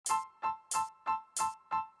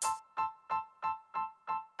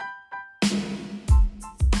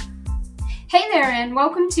Hey there, and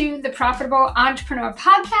welcome to the Profitable Entrepreneur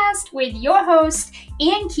Podcast with your host,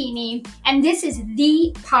 Ann Keeney. And this is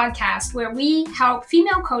the podcast where we help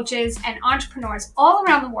female coaches and entrepreneurs all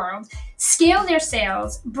around the world scale their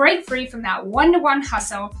sales, break free from that one-to-one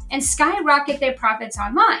hustle, and skyrocket their profits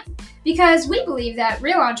online. Because we believe that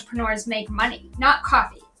real entrepreneurs make money, not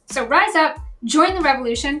coffee. So rise up, join the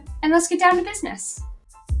revolution, and let's get down to business.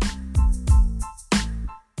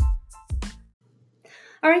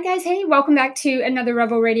 All right, guys. Hey, welcome back to another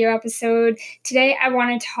Rebel Radio episode. Today, I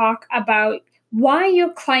want to talk about why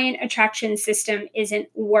your client attraction system isn't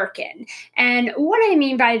working. And what I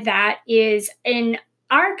mean by that is in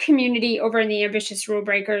our community over in the Ambitious Rule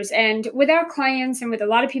Breakers and with our clients and with a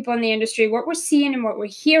lot of people in the industry, what we're seeing and what we're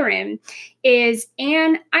hearing is,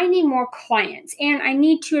 Ann, I need more clients and I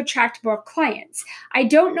need to attract more clients. I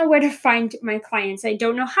don't know where to find my clients. I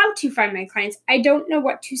don't know how to find my clients. I don't know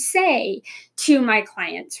what to say to my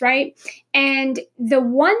clients, right? And the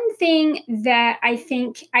one thing that I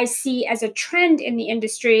think I see as a trend in the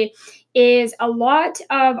industry is a lot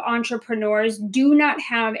of entrepreneurs do not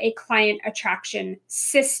have a client attraction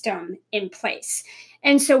system in place.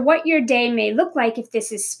 And so what your day may look like, if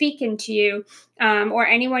this is speaking to you or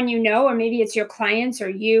anyone you know, or maybe it's your clients or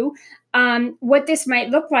you, what this might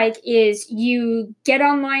look like is you get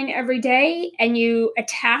online every day and you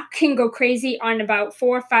attack and go crazy on about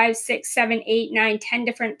 4, 5, 6, 7, 8, 9, 10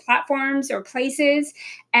 different platforms or places.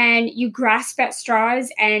 And you grasp at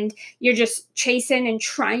straws and you're just chasing and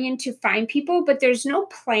trying to find people, but there's no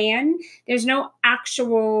plan. There's no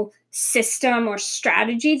actual system or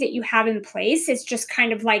strategy that you have in place. It's just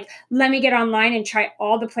kind of like, let me get online and try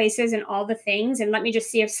all the places and all the things, and let me just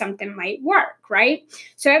see if something might work, right?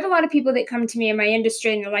 So I have a lot of people that come to me in my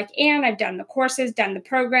industry and they're like, Ann, I've done the courses, done the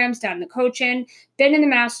programs, done the coaching, been in the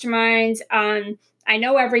masterminds. I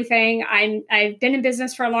know everything. I've been in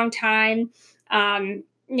business for a long time. I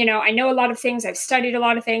know a lot of things. I've studied a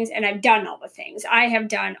lot of things, and I've done all the things. I have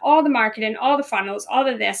done all the marketing, all the funnels, all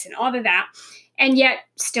of this and all of that, and yet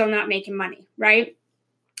still not making money, right?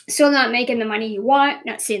 Still not making the money you want,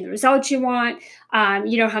 not seeing the results you want.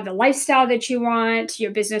 You don't have the lifestyle that you want.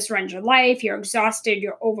 Your business runs your life. You're exhausted.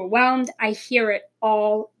 You're overwhelmed. I hear it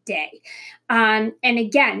all day. And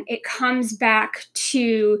again, it comes back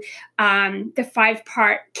to the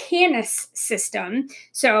 5-part CANAS system.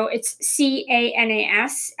 So it's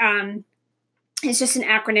CANAS. It's just an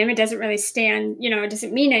acronym. It doesn't really stand, it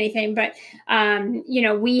doesn't mean anything, but,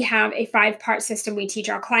 we have a 5-part system we teach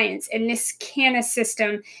our clients. And this CANAS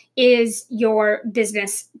system is your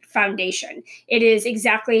business foundation. It is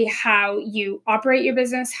exactly how you operate your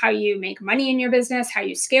business, how you make money in your business, how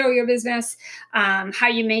you scale your business, how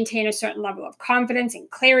you maintain a certain level of confidence and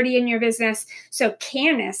clarity in your business. So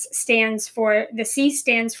CANAS the C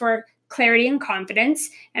stands for clarity and confidence.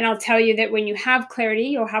 And I'll tell you that when you have clarity,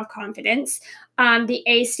 you'll have confidence. The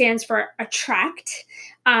A stands for attract.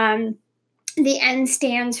 The N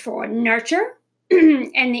stands for nurture.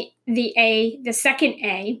 And the second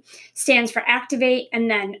A stands for activate, and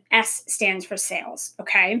then S stands for sales.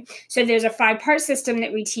 Okay. So there's a 5-part system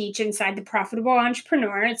that we teach inside the Profitable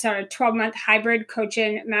Entrepreneur. It's our 12-month hybrid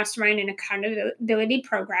coaching, mastermind, and accountability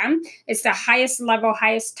program. It's the highest level,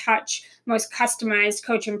 highest touch, most customized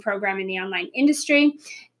coaching program in the online industry.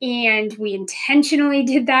 And we intentionally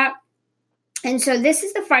did that. And so this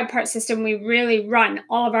is the 5-part system we really run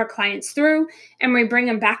all of our clients through, and we bring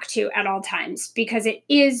them back to at all times, because it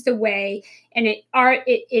is the way, and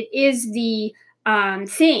it is the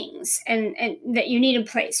things and that you need in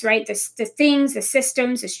place, right? The things, the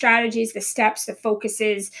systems, the strategies, the steps, the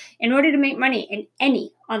focuses in order to make money in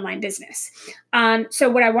any online business. So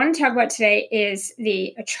what I want to talk about today is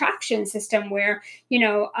the attraction system, where,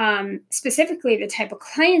 specifically the type of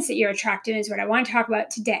clients that you're attracting is what I want to talk about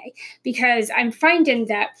today, because I'm finding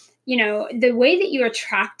that, the way that you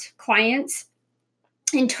attract clients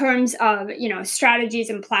in terms of, strategies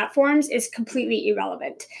and platforms is completely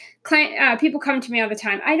irrelevant. People come to me all the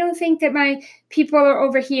time. I don't think that my people are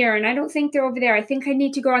over here, and I don't think they're over there. I think I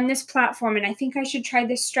need to go on this platform, and I think I should try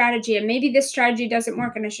this strategy, and maybe this strategy doesn't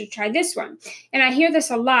work, and I should try this one. And I hear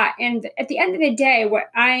this a lot. And at the end of the day,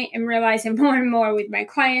 what I am realizing more and more with my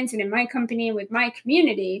clients and in my company and with my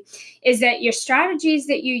community is that your strategies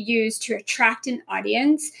that you use to attract an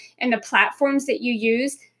audience and the platforms that you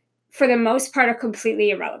use, for the most part, are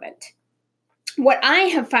completely irrelevant. What I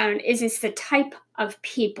have found is it's the type of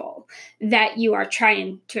people that you are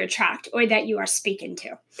trying to attract or that you are speaking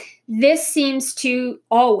to. This seems to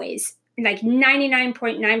always like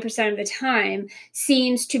 99.9% of the time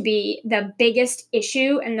seems to be the biggest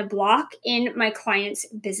issue and the block in my clients'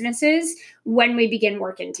 businesses when we begin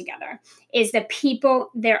working together is the people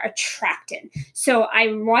they're attracting. So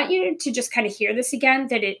I want you to just kind of hear this again,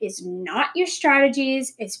 that it is not your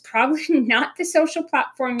strategies. It's probably not the social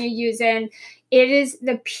platform you're using. It is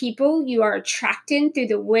the people you are attracting through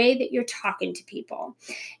the way that you're talking to people.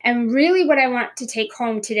 And really what I want to take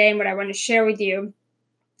home today and what I want to share with you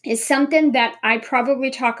is something that I probably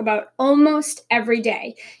talk about almost every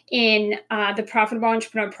day in the Profitable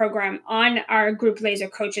Entrepreneur Program on our group laser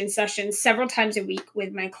coaching sessions several times a week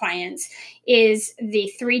with my clients, is the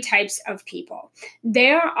 3 types of people.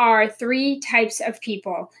 There are 3 types of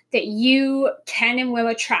people that you can and will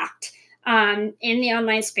attract in the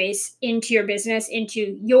online space into your business,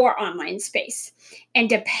 into your online space. And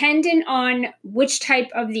depending on which type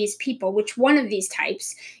of these people, which one of these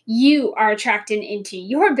types you are attracting into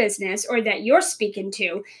your business or that you're speaking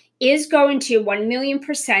to, is going to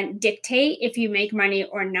 1,000,000% dictate if you make money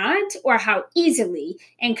or not, or how easily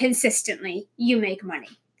and consistently you make money,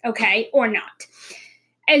 okay, or not.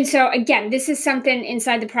 And so, again, this is something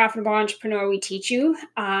inside the Profitable Entrepreneur we teach you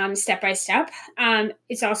step by step.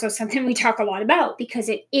 It's also something we talk a lot about because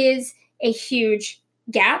it is a huge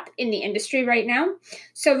gap in the industry right now.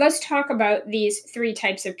 So let's talk about these 3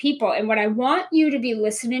 types of people. And what I want you to be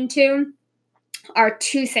listening to are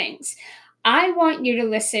 2 things. I want you to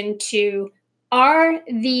listen to, are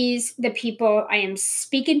these the people I am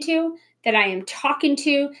speaking to, that I am talking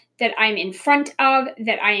to, that I'm in front of,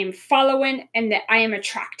 that I am following, and that I am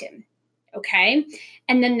attracting? Okay.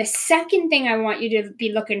 And then the second thing I want you to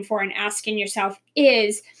be looking for and asking yourself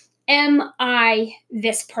is, am I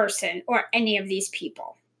this person or any of these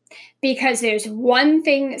people? Because there's one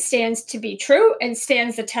thing that stands to be true and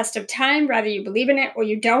stands the test of time, whether you believe in it or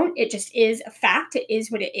you don't. It just is a fact. It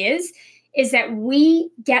is what it is that we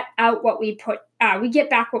get out what we put, we get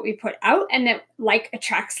back what we put out, and that like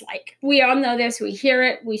attracts like. We all know this. We hear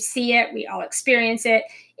it. We see it. We all experience it.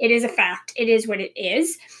 It is a fact. It is what it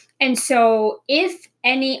is. And so if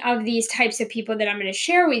any of these types of people that I'm going to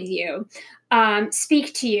share with you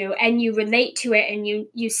speak to you and you relate to it and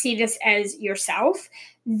you see this as yourself,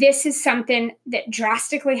 this is something that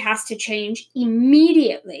drastically has to change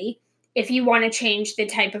immediately if you want to change the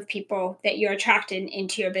type of people that you're attracting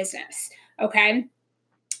into your business. Okay.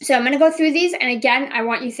 So I'm going to go through these. And again, I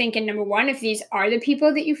want you thinking, number 1, if these are the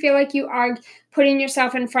people that you feel like you are putting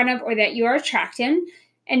yourself in front of or that you are attracting.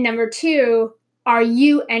 And number 2, are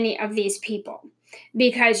you any of these people?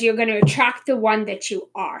 Because you're going to attract the one that you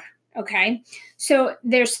are. Okay. So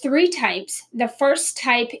there's 3 types. The first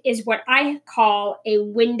type is what I call a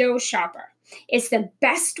window shopper. It's the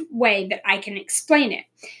best way that I can explain it.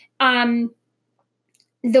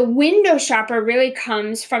 The window shopper really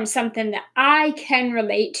comes from something that I can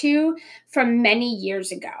relate to from many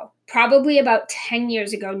years ago, probably about 10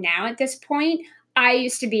 years ago now at this point. I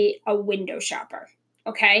used to be a window shopper.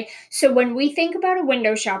 Okay. So when we think about a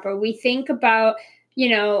window shopper, we think about,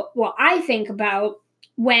 I think about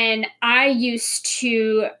when I used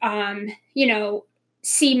to,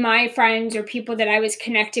 see my friends or people that I was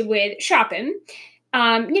connected with shopping,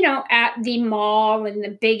 at the mall and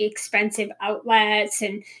the big expensive outlets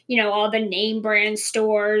and, all the name brand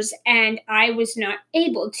stores. And I was not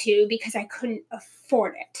able to because I couldn't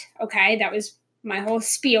afford it. Okay. That was my whole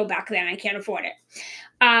spiel back then. I can't afford it.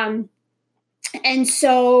 And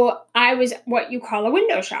so I was what you call a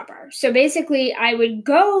window shopper. So basically, I would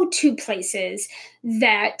go to places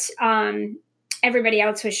that everybody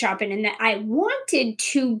else was shopping and that I wanted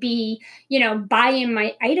to be, buying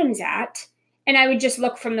my items at. And I would just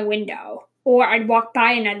look from the window, or I'd walk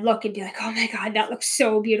by and I'd look and be like, oh my God, that looks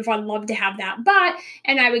so beautiful. I'd love to have that.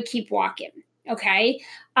 And I would keep walking. Okay.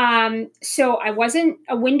 So I wasn't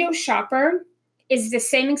a window shopper. Is the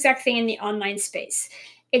same exact thing in the online space,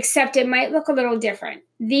 except it might look a little different.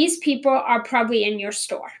 These people are probably in your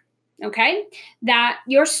store. Okay. That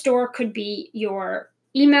your store could be your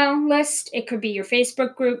email list. It could be your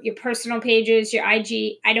Facebook group, your personal pages, your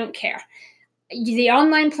IG. I don't care. The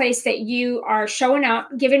online place that you are showing up,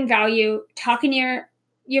 giving value, talking to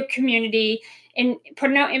your community, and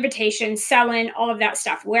putting out invitations, selling, all of that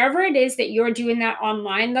stuff. Wherever it is that you're doing that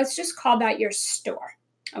online, let's just call that your store.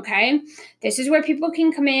 Okay. This is where people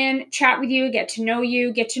can come in, chat with you, get to know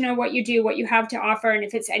what you do, what you have to offer, and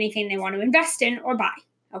if it's anything they want to invest in or buy.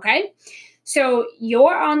 Okay. So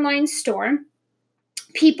your online store,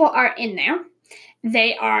 people are in there.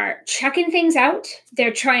 They are checking things out.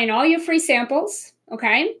 They're trying all your free samples.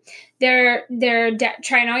 Okay. They're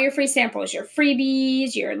trying all your free samples, your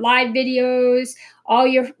freebies, your live videos, all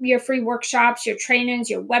your free workshops, your trainings,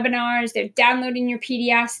 your webinars. They're downloading your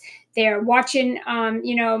PDFs. They're watching,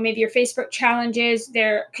 maybe your Facebook challenges.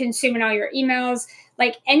 They're consuming all your emails.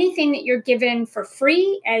 Like anything that you're given for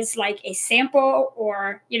free as like a sample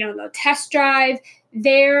or, the test drive,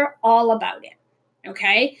 they're all about it.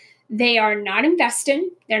 Okay. They are not investing.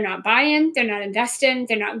 They're not buying. They're not investing.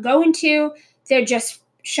 They're not going to. They're just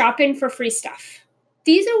shopping for free stuff.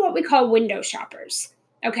 These are what we call window shoppers.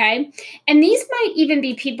 Okay. And these might even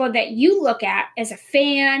be people that you look at as a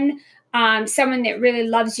fan, someone that really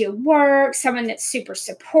loves your work, someone that's super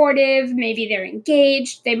supportive. Maybe they're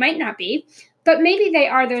engaged. They might not be, but maybe they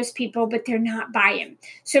are those people, but they're not buying.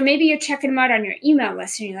 So maybe you're checking them out on your email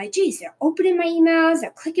list and you're like, geez, they're opening my emails.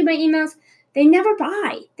 They're clicking my emails. They never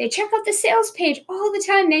buy. They check out the sales page all the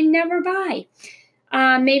time. They never buy.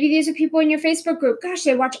 Maybe these are people in your Facebook group. Gosh,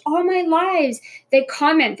 they watch all my lives. They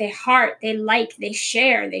comment, they heart, they like, they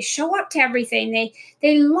share, they show up to everything.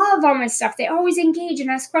 They love all my stuff. They always engage and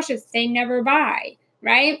ask questions. They never buy,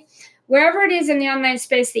 right? Wherever it is in the online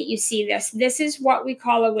space that you see this is what we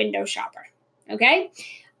call a window shopper, okay?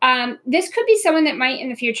 This could be someone that might in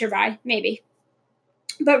the future buy, maybe.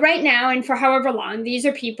 But right now, and for however long, these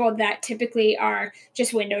are people that typically are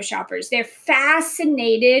just window shoppers. They're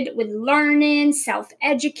fascinated with learning,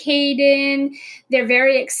 self-educating. They're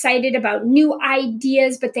very excited about new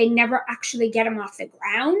ideas, but they never actually get them off the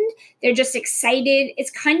ground. They're just excited.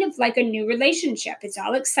 It's kind of like a new relationship. It's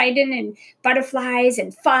all exciting and butterflies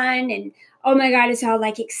and fun and oh my God, it's all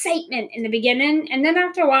like excitement in the beginning. And then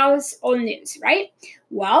after a while, it's old news, right?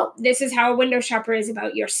 Well, this is how a window shopper is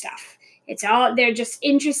about your stuff. They're just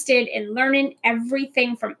interested in learning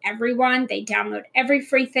everything from everyone. They download every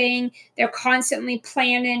free thing. They're constantly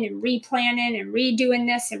planning and replanning and redoing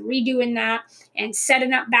this and redoing that and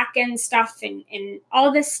setting up back-end stuff and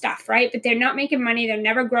all this stuff, right? But they're not making money. They're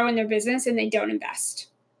never growing their business and they don't invest.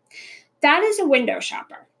 That is a window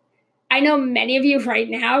shopper. I know many of you right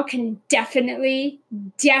now can definitely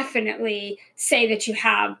say that you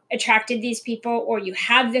have attracted these people or you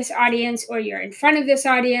have this audience or you're in front of this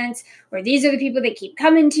audience or these are the people that keep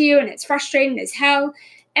coming to you and it's frustrating as hell.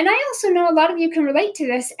 And I also know a lot of you can relate to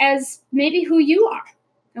this as maybe who you are,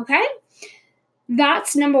 okay?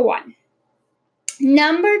 That's number one.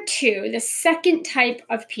 Number two, the second type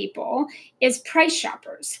of people is price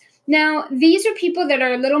shoppers. Now, these are people that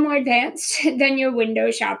are a little more advanced than your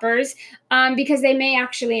window shoppers because they may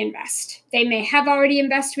actually invest. They may have already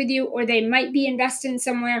invested with you or they might be investing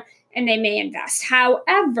somewhere and they may invest.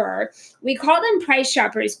 However, we call them price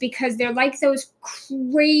shoppers because they're like those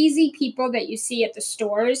crazy people that you see at the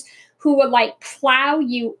stores who will like plow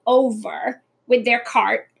you over with their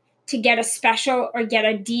cart to get a special or get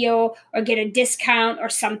a deal or get a discount or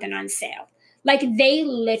something on sale. Like they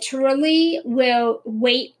literally will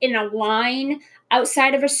wait in a line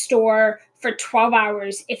outside of a store for 12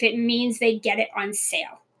 hours if it means they get it on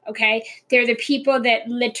sale, okay? They're the people that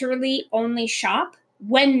literally only shop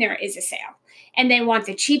when there is a sale. And they want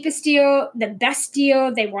the cheapest deal, the best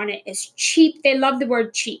deal. They want it as cheap. They love the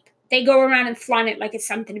word cheap. They go around and flaunt it like it's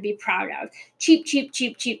something to be proud of. Cheap, cheap,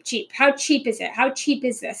 cheap, cheap, cheap. How cheap is it? How cheap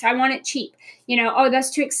is this? I want it cheap. Oh,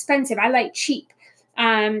 that's too expensive. I like cheap.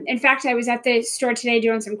 In fact, I was at the store today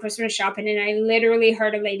doing some Christmas shopping and I literally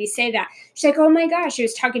heard a lady say that. She's like, oh my gosh, she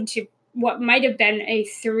was talking to what might have been a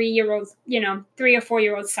 3 or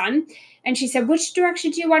 4-year-old son. And she said, which direction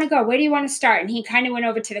do you want to go? Where do you want to start? And he kind of went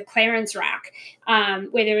over to the clearance rack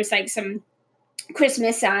where there was like some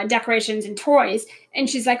Christmas decorations and toys. And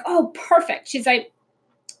she's like, oh, perfect. She's like,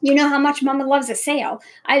 you know how much Mama loves a sale.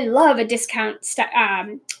 I love a discount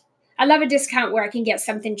I love a discount where I can get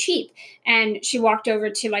something cheap. And she walked over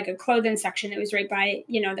to like a clothing section that was right by,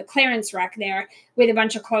 the clearance rack there with a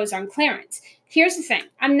bunch of clothes on clearance. Here's the thing.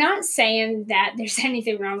 I'm not saying that there's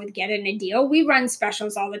anything wrong with getting a deal. We run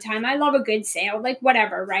specials all the time. I love a good sale, like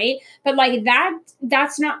whatever, right? But like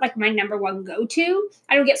that's not like my number one go-to.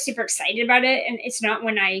 I don't get super excited about it. And it's not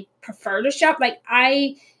when I prefer to shop. Like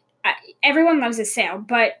everyone loves a sale,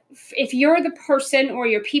 but if you're the person or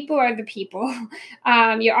your people are the people,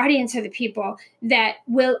 your audience are the people that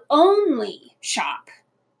will only shop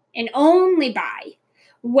and only buy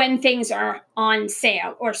when things are on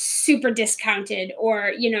sale or super discounted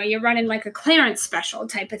or, you're running like a clearance special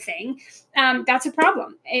type of thing, that's a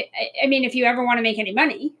problem. I mean, if you ever want to make any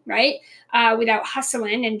money, right, without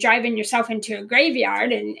hustling and driving yourself into a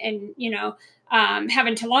graveyard and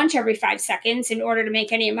having to launch every 5 seconds in order to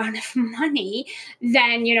make any amount of money,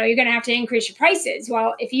 then, you're going to have to increase your prices.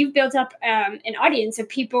 Well, if you've built up an audience of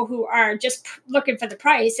people who are just looking for the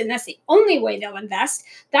price and that's the only way they'll invest,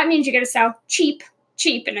 that means you're going to sell cheap,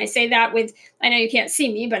 cheap. And I say that with, I know you can't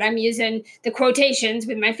see me, but I'm using the quotations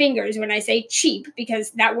with my fingers when I say cheap,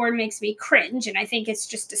 because that word makes me cringe. And I think it's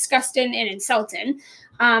just disgusting and insulting.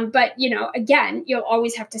 But, again, you'll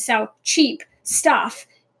always have to sell cheap stuff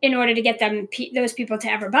in order to get those people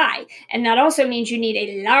to ever buy. And that also means you need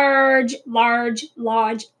a large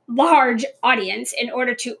audience in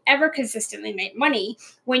order to ever consistently make money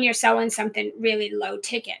when you're selling something really low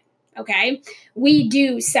ticket. Okay. We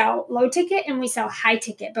do sell low ticket and we sell high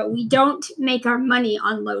ticket, but we don't make our money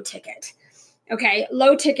on low ticket. Okay.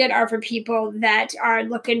 Low ticket are for people that are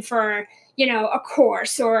looking for, a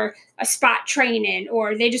course or a spot training,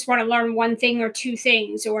 or they just want to learn one thing or two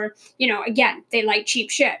things, or, again, they like cheap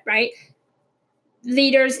shit, right?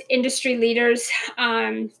 Leaders, industry leaders,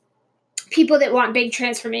 people that want big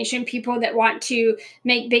transformation, people that want to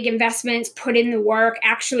make big investments, put in the work,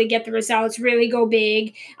 actually get the results, really go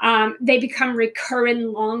big. They become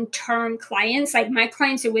recurring long-term clients. Like my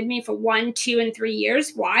clients are with me for 1, 2, and 3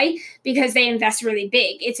 years. Why? Because they invest really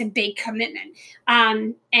big. It's a big commitment.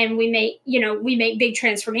 And we make big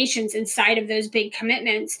transformations inside of those big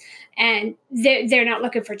commitments. And they're not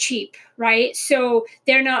looking for cheap, right? So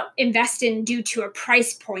they're not investing due to a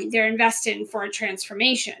price point. They're investing for a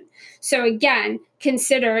transformation. So again,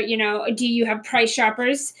 consider, do you have price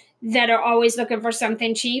shoppers that are always looking for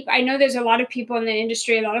something cheap? I know there's a lot of people in the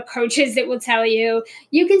industry, a lot of coaches that will tell you,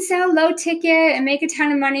 you can sell low ticket and make a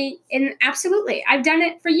ton of money. And absolutely, I've done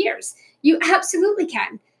it for years. You absolutely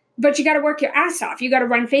can. But you got to work your ass off. You got to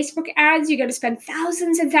run Facebook ads. You got to spend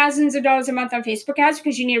thousands and thousands of dollars a month on Facebook ads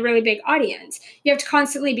because you need a really big audience. You have to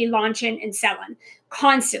constantly be launching and selling,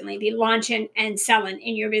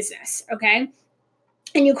 in your business. Okay.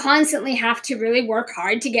 And you constantly have to really work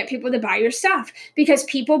hard to get people to buy your stuff, because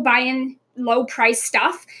people buying low price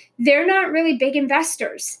stuff, they're not really big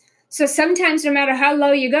investors. So sometimes no matter how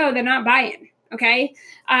low you go, they're not buying. Okay.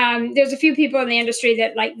 There's a few people in the industry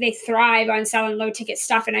that they thrive on selling low ticket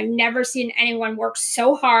stuff. And I've never seen anyone work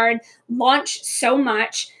so hard, launch so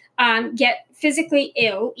much, get physically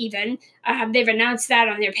ill even. They've announced that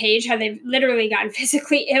on their page, how they've literally gotten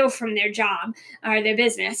physically ill from their job or their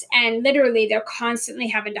business. And literally they're constantly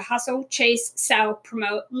having to hustle, chase, sell,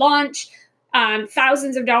 promote, launch,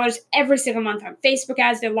 thousands of dollars every single month on Facebook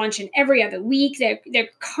ads. They're launching every other week. They're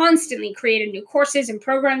constantly creating new courses and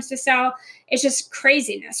programs to sell. It's just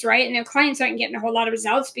craziness, right? And their clients aren't getting a whole lot of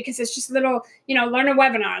results because it's just little, learn a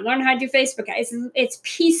webinar, learn how to do Facebook ads. It's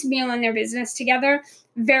piecemealing their business together.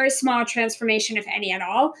 Very small transformation, if any at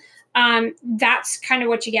all. That's kind of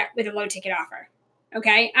what you get with a low ticket offer.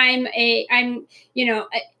 Okay.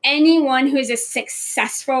 Anyone who is a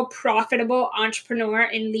successful, profitable entrepreneur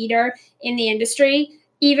and leader in the industry,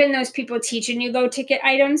 even those people teaching you low ticket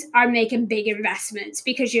items are making big investments,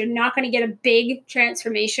 because you're not going to get a big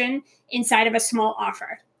transformation inside of a small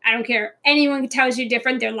offer. I don't care. Anyone who tells you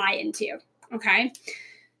different, they're lying to you. Okay.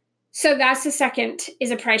 So that's the second,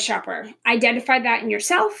 is a price shopper. Identify that in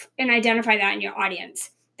yourself and identify that in your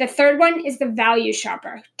audience. The third one is the value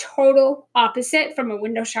shopper, total opposite from a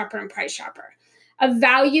window shopper and price shopper. A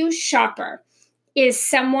value shopper is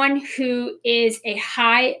someone who is a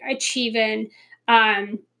high achieving,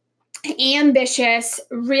 ambitious,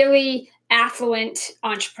 really affluent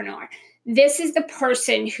entrepreneur. This is the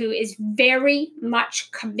person who is very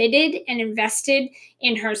much committed and invested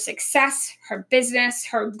in her success, her business,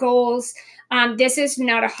 her goals. This is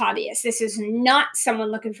not a hobbyist. This is not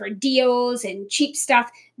someone looking for deals and cheap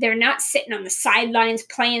stuff. They're not sitting on the sidelines,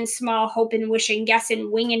 playing small, hoping, wishing,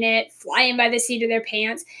 guessing, winging it, flying by the seat of their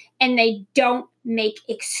pants. And they don't make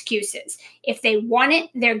excuses. If they want it,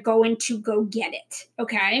 they're going to go get it.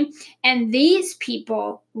 Okay. And these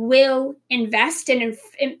people will invest and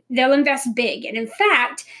they'll invest big. And in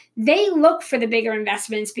fact, they look for the bigger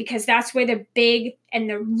investments because that's where the big and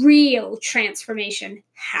the real transformation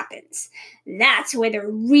happens. That's where the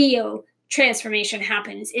real transformation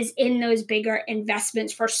happens, is in those bigger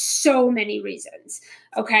investments, for so many reasons.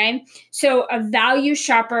 Okay. So a value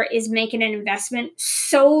shopper is making an investment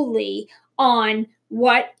solely on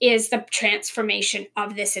what is the transformation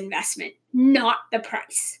of this investment, not the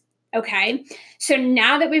price. Okay. So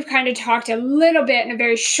now that we've kind of talked a little bit in a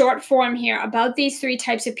very short form here about these three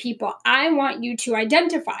types of people, I want you to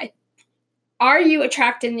identify, are you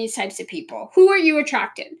attracting these types of people? Who are you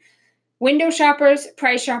attracting? Window shoppers,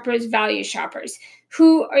 price shoppers, value shoppers.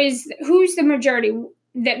 Who's the majority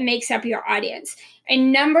that makes up your audience?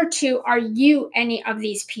 And number two, are you any of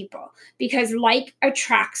these people? Because like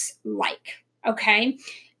attracts like, okay?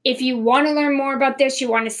 If you want to learn more about this, you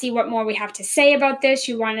want to see what more we have to say about this,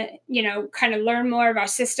 you want to, kind of learn more of our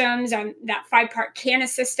systems on that 5-part Canna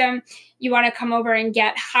system, you want to come over and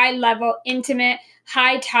get high level, intimate,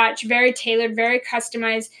 high touch, very tailored, very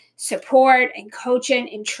customized support and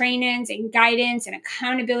coaching and trainings and guidance and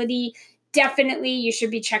accountability, definitely you should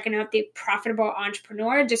be checking out the Profitable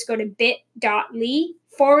Entrepreneur. Just go to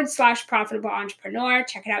bit.ly/profitable entrepreneur.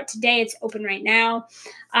 Check it out today. It's open right now.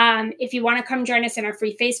 If you want to come join us in our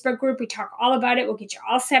free Facebook group, we talk all about it. We'll get you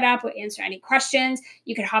all set up. We'll answer any questions.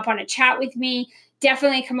 You can hop on a chat with me.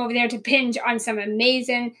 Definitely come over there to binge on some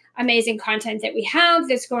amazing, amazing content that we have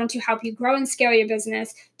that's going to help you grow and scale your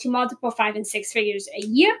business to multiple 5 and 6 figures a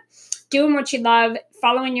year, doing what you love,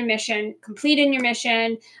 following your mission, completing your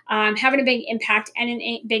mission, having a big impact and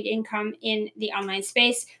a big income in the online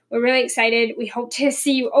space. We're really excited. We hope to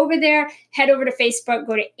see you over there. Head over to Facebook,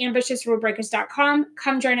 go to ambitiousrulebreakers.com.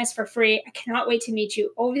 Come join us for free. I cannot wait to meet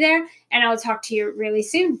you over there, and I'll talk to you really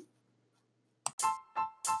soon.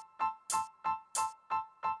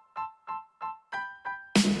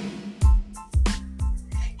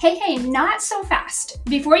 Hey, not so fast.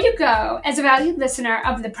 Before you go, as a valued listener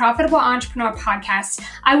of the Profitable Entrepreneur podcast,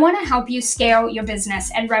 I want to help you scale your business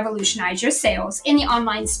and revolutionize your sales in the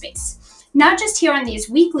online space. Not just here on these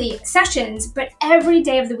weekly sessions, but every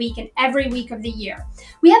day of the week and every week of the year.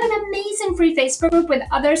 We have an amazing free Facebook group with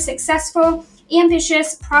other successful,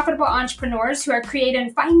 ambitious, profitable entrepreneurs who are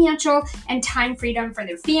creating financial and time freedom for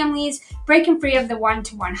their families, breaking free of the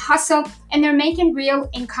one-to-one hustle, and they're making real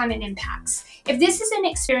income and impacts. If this is an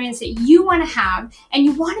experience that you want to have and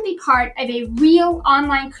you want to be part of a real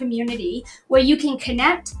online community where you can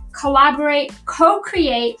connect, collaborate,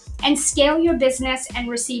 co-create, and scale your business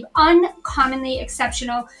and receive uncommonly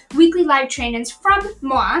exceptional weekly live trainings from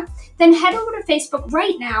moi, then head over to Facebook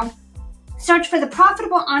right now. Search for the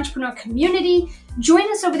Profitable Entrepreneur Community, join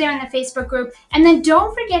us over there in the Facebook group, and then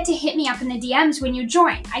don't forget to hit me up in the DMs when you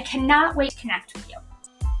join. I cannot wait to connect with you.